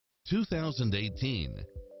2018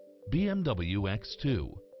 BMW X2.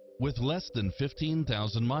 With less than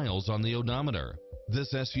 15,000 miles on the odometer,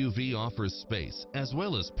 this SUV offers space as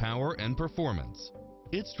well as power and performance.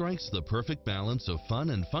 It strikes the perfect balance of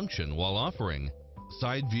fun and function while offering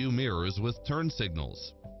side view mirrors with turn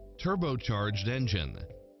signals, turbocharged engine,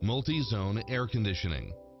 multi-zone air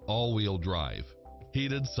conditioning, all-wheel drive,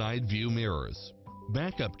 heated side view mirrors,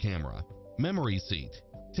 backup camera, memory seat,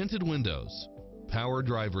 tinted windows, power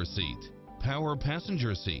driver seat, power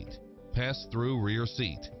passenger seat, pass-through rear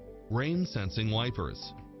seat, rain sensing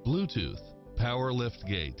wipers, Bluetooth, power lift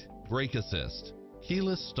gate, brake assist,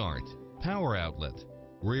 keyless start, power outlet,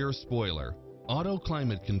 rear spoiler, auto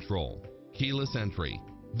climate control, keyless entry.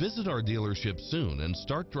 Visit our dealership soon and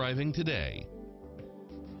start driving today.